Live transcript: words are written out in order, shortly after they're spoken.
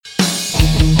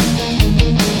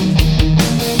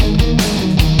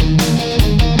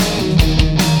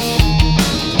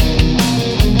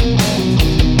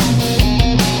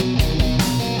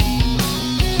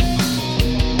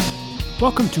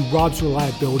Welcome to Rob's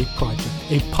Reliability Project,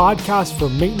 a podcast for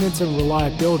maintenance and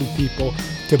reliability people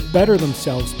to better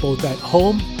themselves both at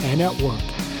home and at work.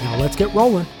 Now let's get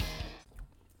rolling.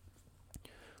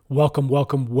 Welcome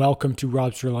to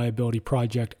Rob's Reliability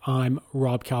Project. I'm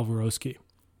Rob Kalwarowski.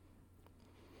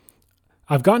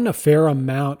 I've gotten a fair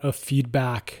amount of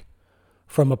feedback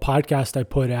from a podcast I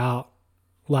put out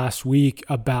last week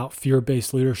about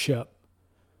fear-based leadership.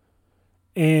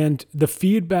 And the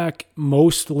feedback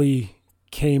mostly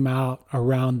came out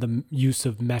around the use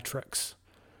of metrics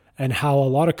and how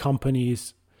a lot of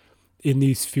companies in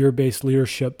these fear-based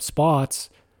leadership spots,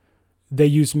 they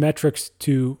use metrics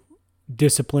to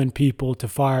discipline people, to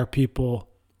fire people,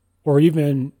 or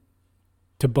even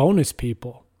to bonus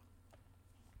people.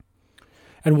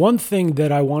 And one thing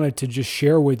that I wanted to just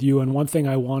share with you, and one thing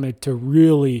I wanted to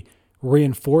really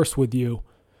reinforce with you,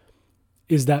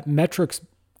 is that metrics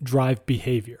drive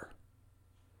behavior.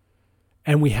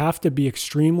 And we have to be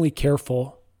extremely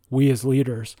careful, we as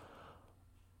leaders,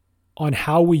 on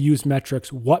how we use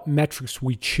metrics, what metrics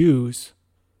we choose,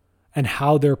 and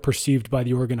how they're perceived by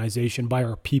the organization, by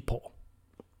our people.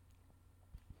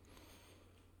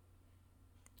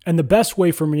 And the best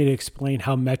way for me to explain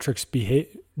how metrics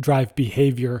drive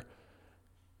behavior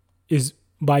is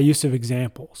by use of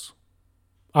examples.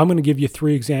 I'm going to give you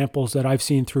 3 examples that I've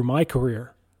seen through my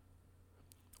career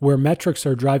where metrics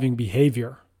are driving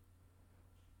behavior,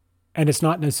 and it's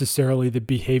not necessarily the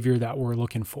behavior that we're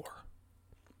looking for.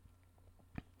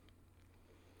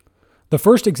 The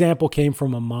first example came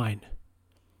from a mine.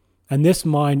 And this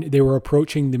mine, they were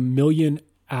approaching the million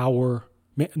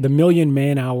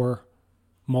man-hour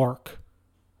mark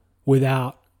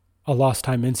without a lost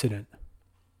time incident.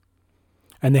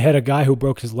 And they had a guy who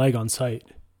broke his leg on site.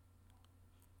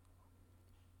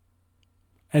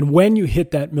 And when you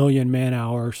hit that million man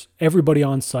hours, everybody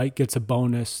on site gets a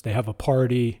bonus. They have a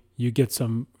party. You get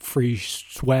some free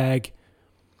swag.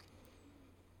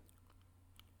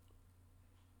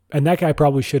 And that guy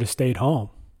probably should have stayed home.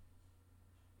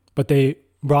 But they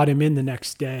brought him in the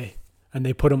next day and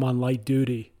they put him on light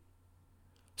duty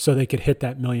so they could hit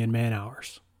that million man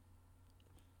hours.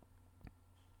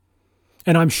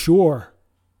 And I'm sure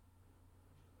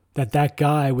that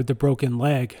guy with the broken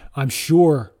leg, I'm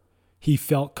sure he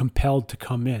felt compelled to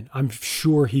come in. I'm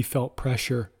sure he felt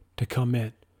pressure to come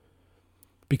in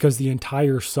because the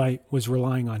entire site was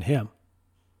relying on him.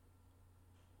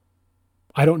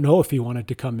 I don't know if he wanted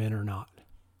to come in or not,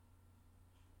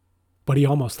 but he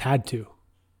almost had to.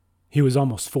 He was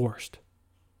almost forced.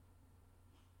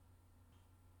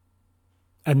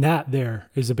 And that there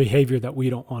is a behavior that we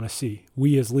don't want to see.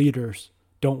 We as leaders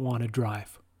don't want to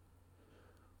drive.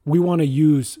 We want to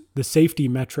use the safety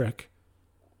metric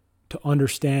to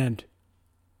understand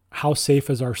how safe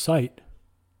is our site,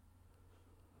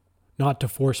 not to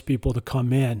force people to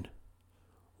come in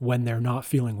when they're not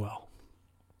feeling well.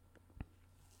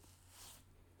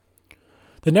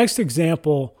 The next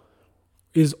example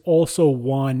is also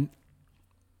one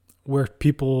where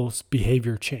people's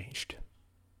behavior changed,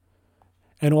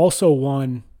 and also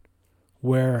one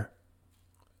where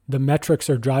the metrics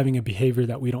are driving a behavior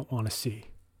that we don't want to see.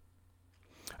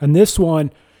 And this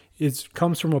one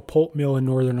comes from a pulp mill in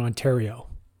Northern Ontario.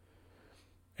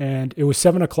 And it was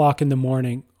 7:00 in the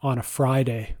morning on a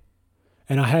Friday.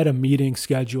 And I had a meeting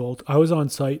scheduled. I was on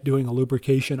site doing a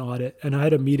lubrication audit, and I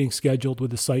had a meeting scheduled with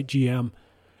the site GM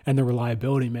and the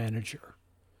reliability manager.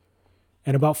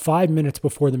 And about 5 minutes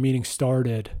before the meeting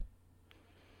started,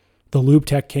 the lube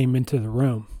tech came into the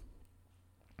room.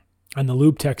 And the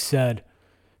lube tech said,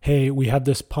 "Hey, we have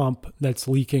this pump that's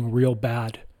leaking real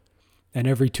bad. And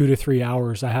every 2 to 3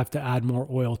 hours, I have to add more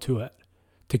oil to it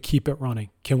to keep it running.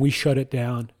 Can we shut it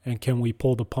down, and can we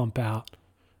pull the pump out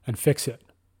and fix it?"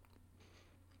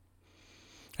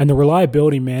 And the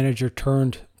reliability manager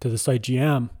turned to the site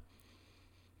GM,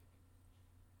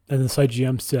 and the site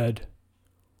GM said,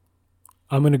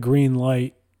 "I'm going to green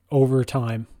light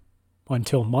overtime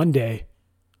until Monday.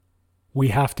 We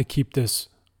have to keep this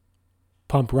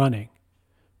pump running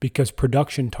because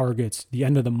production targets, the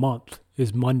end of the month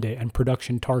is Monday, and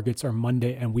production targets are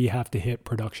Monday, and we have to hit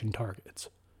production targets."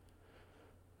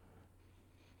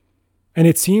 And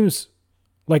it seems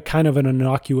like kind of an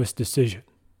innocuous decision.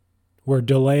 We're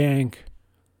delaying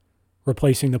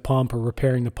replacing the pump or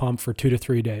repairing the pump for 2 to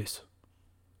 3 days.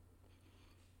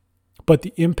 But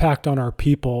the impact on our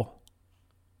people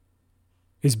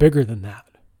is bigger than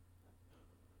that.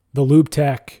 The lube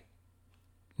tech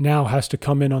now has to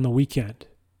come in on the weekend,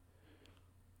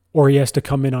 or he has to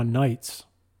come in on nights.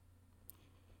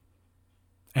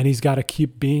 And he's got to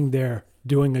keep being there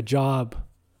doing a job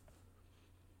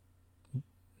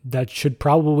that should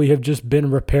probably have just been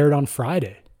repaired on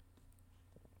Friday.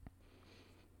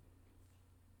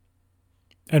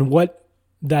 And what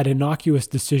that innocuous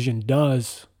decision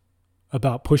does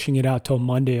about pushing it out till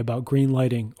Monday, about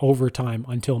greenlighting overtime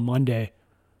until Monday,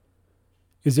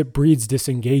 is it breeds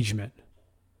disengagement.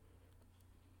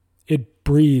 It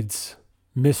breeds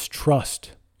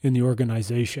mistrust in the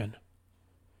organization.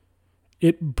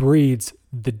 It breeds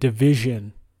the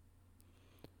division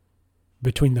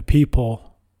between the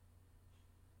people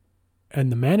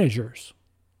and the managers.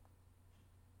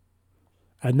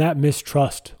 And that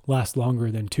mistrust lasts longer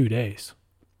than 2 days.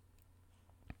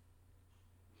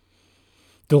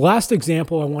 The last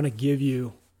example I want to give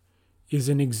you is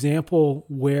an example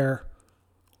where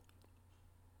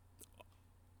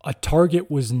a target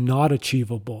was not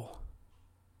achievable.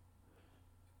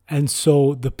 And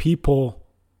so the people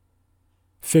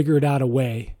figured out a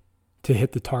way to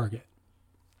hit the target.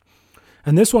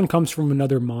 And this one comes from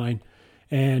another mine.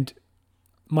 And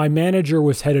my manager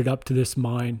was headed up to this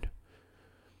mine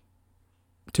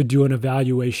to do an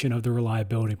evaluation of the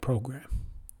reliability program.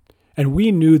 And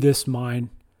we knew this mine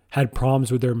had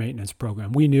problems with their maintenance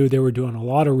program. We knew they were doing a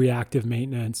lot of reactive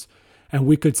maintenance, and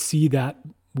we could see that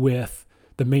with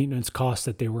the maintenance costs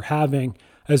that they were having,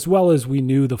 as well as we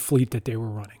knew the fleet that they were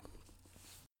running.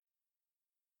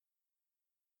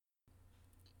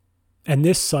 And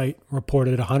this site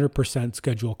reported 100%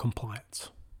 schedule compliance.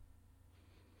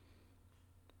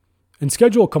 And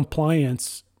schedule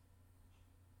compliance,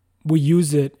 we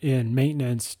use it in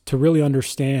maintenance to really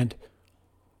understand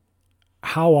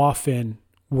how often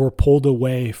we're pulled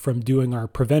away from doing our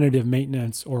preventative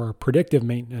maintenance or our predictive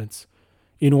maintenance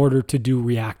in order to do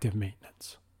reactive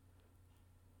maintenance.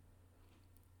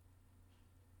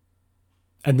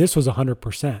 And this was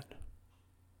 100%.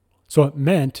 So it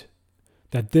meant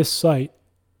that this site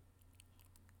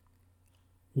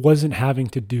wasn't having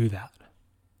to do that.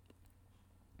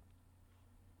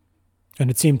 And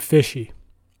it seemed fishy.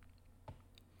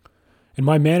 And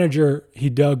my manager, he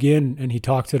dug in and he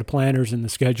talked to the planners and the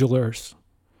schedulers.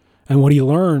 And what he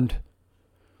learned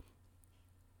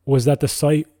was that the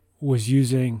site was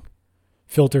using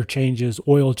filter changes,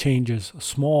 oil changes,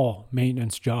 small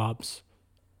maintenance jobs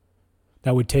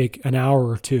that would take an hour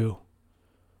or two.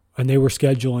 And they were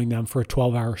scheduling them for a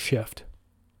 12-hour shift.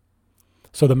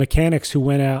 So the mechanics who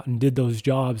went out and did those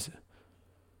jobs,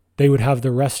 they would have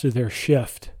the rest of their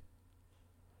shift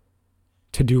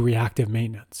to do reactive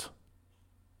maintenance.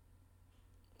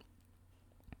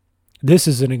 This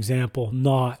is an example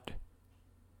not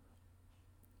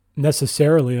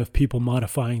necessarily of people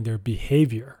modifying their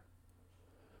behavior,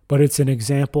 but it's an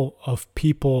example of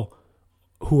people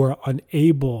who are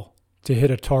unable to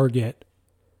hit a target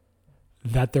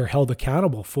that they're held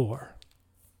accountable for.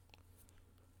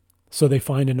 So they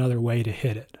find another way to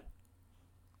hit it.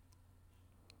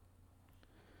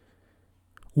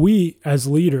 We, as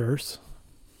leaders,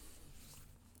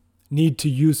 need to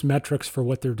use metrics for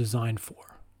what they're designed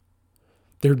for.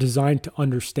 They're designed to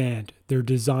understand. They're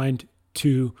designed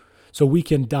so we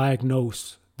can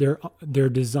diagnose. They're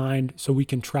designed so we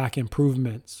can track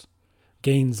improvements,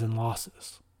 gains, and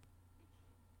losses.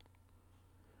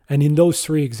 And in those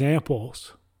three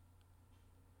examples,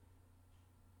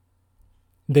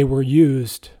 they were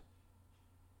used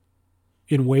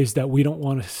in ways that we don't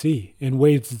want to see, in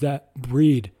ways that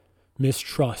breed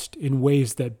mistrust, in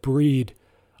ways that breed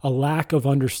a lack of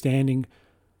understanding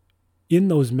in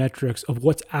those metrics of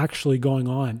what's actually going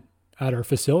on at our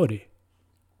facility.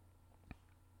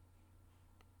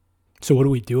 So what do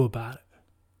we do about it?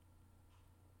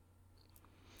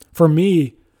 For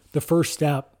me, the first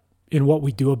step in what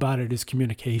we do about it is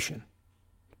communication.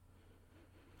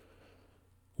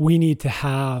 We need to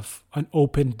have an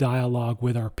open dialogue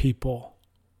with our people.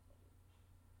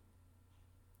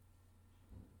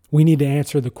 We need to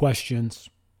answer the questions.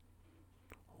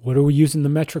 What are we using the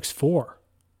metrics for?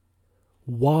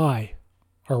 Why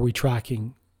are we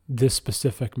tracking this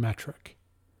specific metric?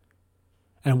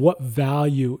 And what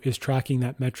value is tracking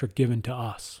that metric given to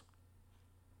us?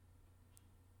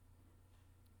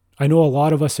 I know a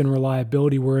lot of us in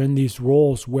reliability, we're in these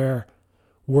roles where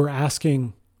we're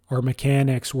asking our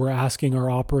mechanics, we're asking our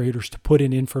operators to put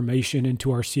in information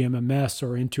into our CMMS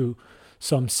or into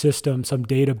some system, some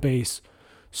database,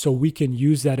 so we can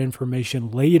use that information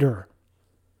later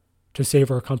to save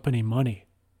our company money.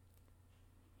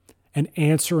 And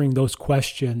answering those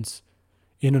questions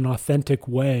in an authentic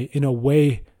way, in a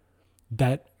way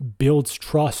that builds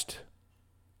trust,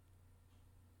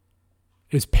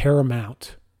 is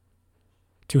paramount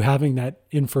to having that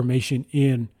information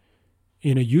in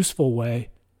a useful way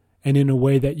and in a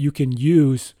way that you can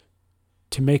use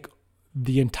to make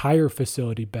the entire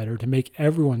facility better, to make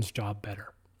everyone's job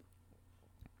better.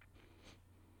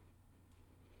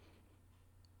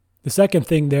 The second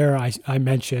thing there I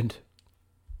mentioned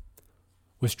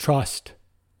was trust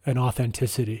and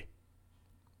authenticity.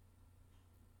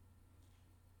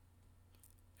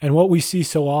 And what we see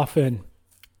so often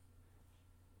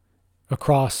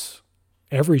across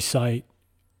every site,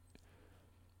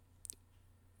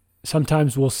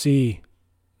 sometimes we'll see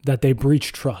that they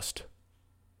breach trust.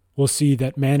 We'll see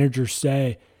that managers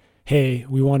say, hey,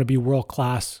 we want to be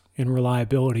world-class in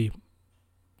reliability,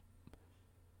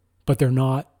 but they're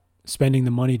not spending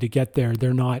the money to get there.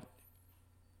 They're not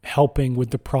helping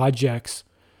with the projects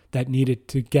that needed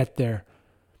to get there.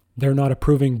 They're not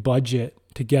approving budget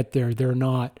to get there. They're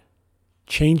not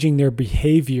changing their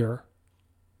behavior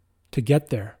to get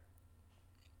there.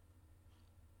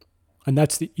 And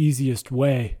that's the easiest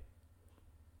way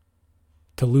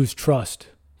to lose trust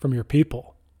from your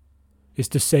people, is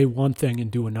to say one thing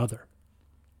and do another.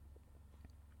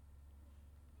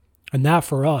 And that,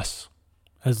 for us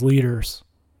as leaders,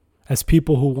 as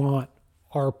people who want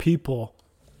our people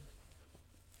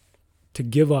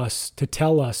to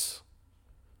tell us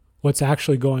what's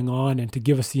actually going on and to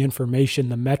give us the information,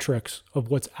 the metrics of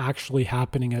what's actually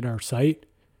happening at our site,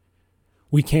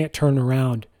 we can't turn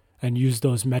around and use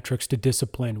those metrics to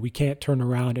discipline. We can't turn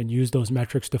around and use those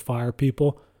metrics to fire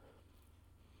people.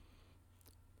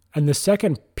 And the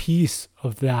second piece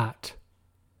of that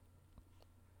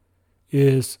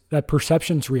is that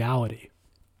perception's reality.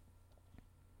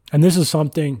 And this is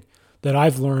something that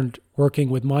I've learned working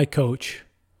with my coach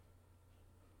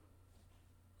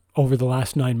over the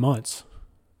last 9 months.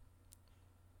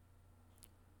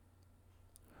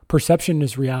 Perception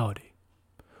is reality.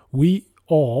 We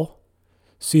all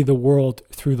see the world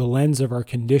through the lens of our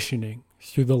conditioning,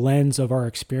 through the lens of our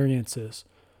experiences,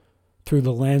 through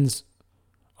the lens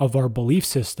of our belief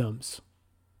systems.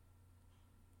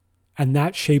 And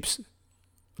that shapes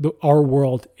our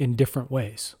world in different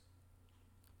ways.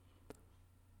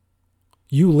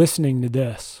 You listening to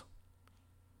this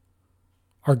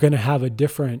are going to have a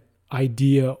different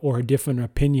idea or a different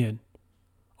opinion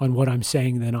on what I'm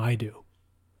saying than I do.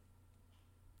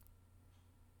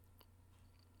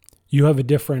 You have a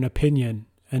different opinion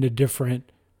and a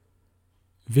different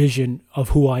vision of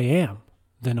who I am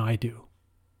than I do.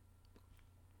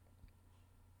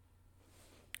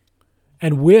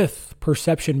 And with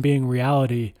perception being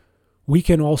reality, we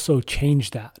can also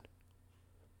change that.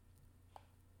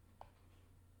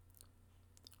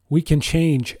 We can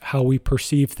change how we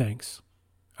perceive things,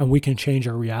 and we can change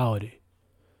our reality.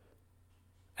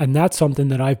 And that's something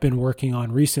that I've been working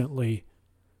on recently,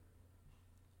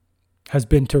 has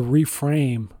been to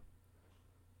reframe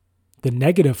the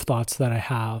negative thoughts that I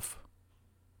have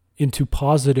into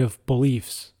positive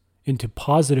beliefs, into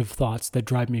positive thoughts that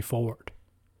drive me forward.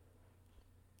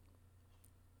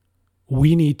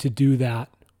 We need to do that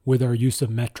with our use of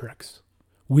metrics.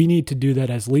 We need to do that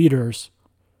as leaders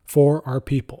for our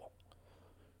people.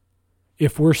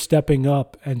 If we're stepping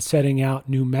up and setting out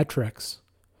new metrics,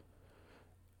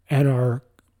 and our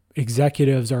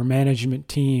executives, our management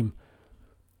team,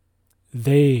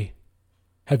 they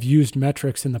have used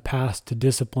metrics in the past to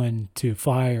discipline, to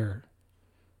fire,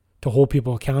 to hold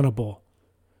people accountable,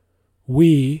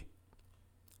 we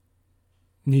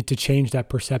need to change that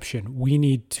perception. We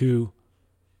need to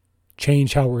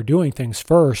change how we're doing things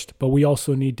first, but we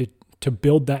also need to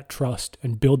build that trust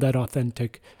and build that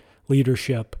authentic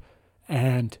leadership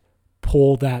and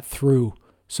pull that through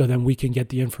so then we can get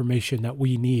the information that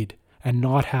we need and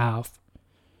not have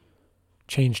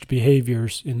changed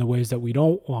behaviors in the ways that we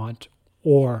don't want,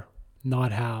 or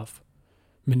not have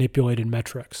manipulated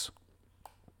metrics.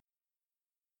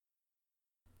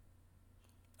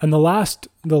 And the last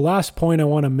point I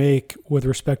want to make with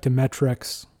respect to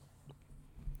metrics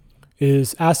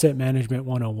is Asset Management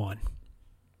 101.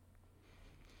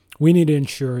 We need to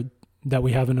ensure that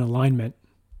we have an alignment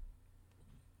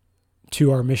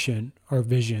to our mission, our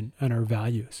vision, and our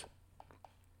values.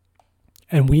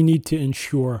 And we need to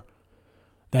ensure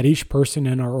that each person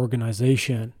in our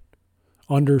organization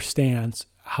understands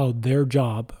how their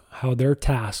job, how their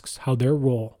tasks, how their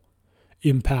role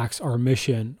impacts our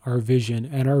mission, our vision,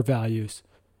 and our values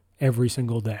every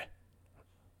single day.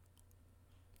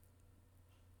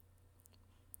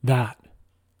 That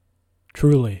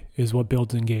truly is what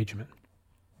builds engagement.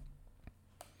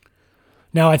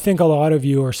 Now, I think a lot of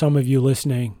you, or some of you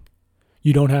listening,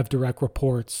 you don't have direct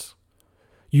reports.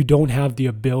 You don't have the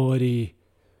ability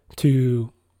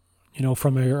to,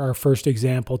 from our first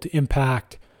example, to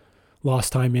impact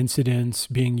lost time incidents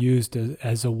being used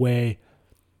as a way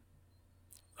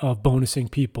of bonusing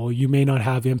people. You may not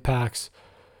have impact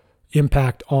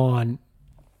on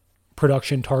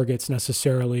production targets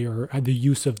necessarily or the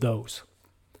use of those.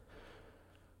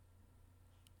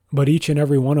 But each and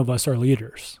every one of us are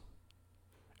leaders.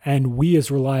 And we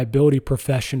as reliability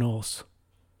professionals,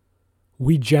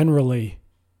 we generally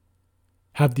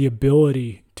have the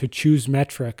ability to choose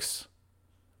metrics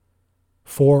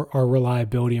for our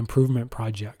reliability improvement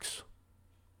projects,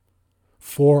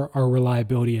 for our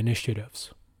reliability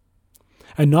initiatives.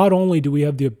 And not only do we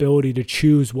have the ability to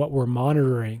choose what we're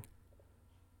monitoring,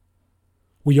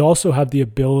 we also have the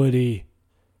ability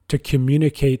to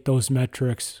communicate those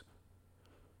metrics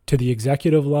to the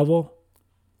executive level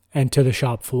and to the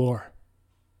shop floor.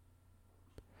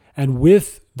 And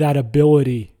with that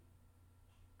ability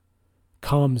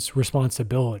comes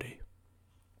responsibility.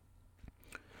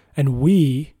 And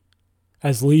we,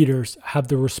 as leaders, have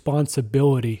the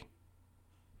responsibility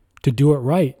to do it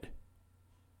right.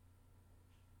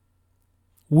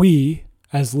 We,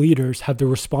 as leaders, have the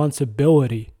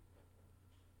responsibility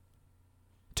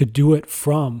to do it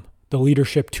from the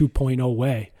Leadership 2.0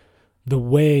 way,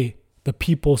 the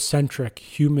people-centric,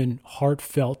 human,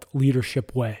 heartfelt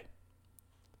leadership way.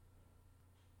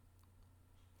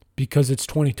 Because it's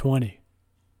 2020.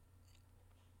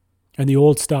 And the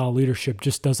old style leadership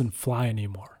just doesn't fly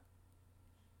anymore.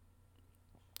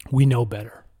 We know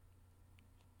better.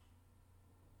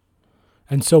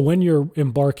 And so when you're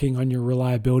embarking on your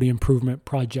reliability improvement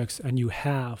projects and you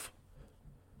have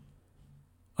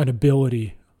an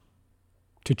ability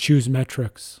to choose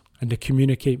metrics and to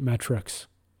communicate metrics,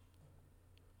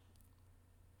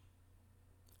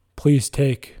 please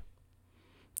take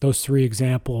those 3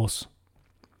 examples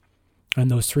and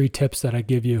those 3 tips that I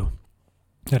gave you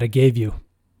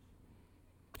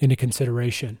into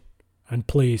consideration. And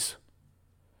please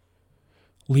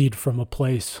lead from a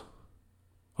place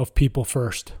of people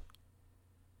first.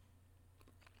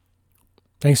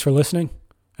 Thanks for listening,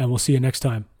 and we'll see you next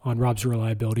time on Rob's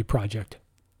Reliability Project.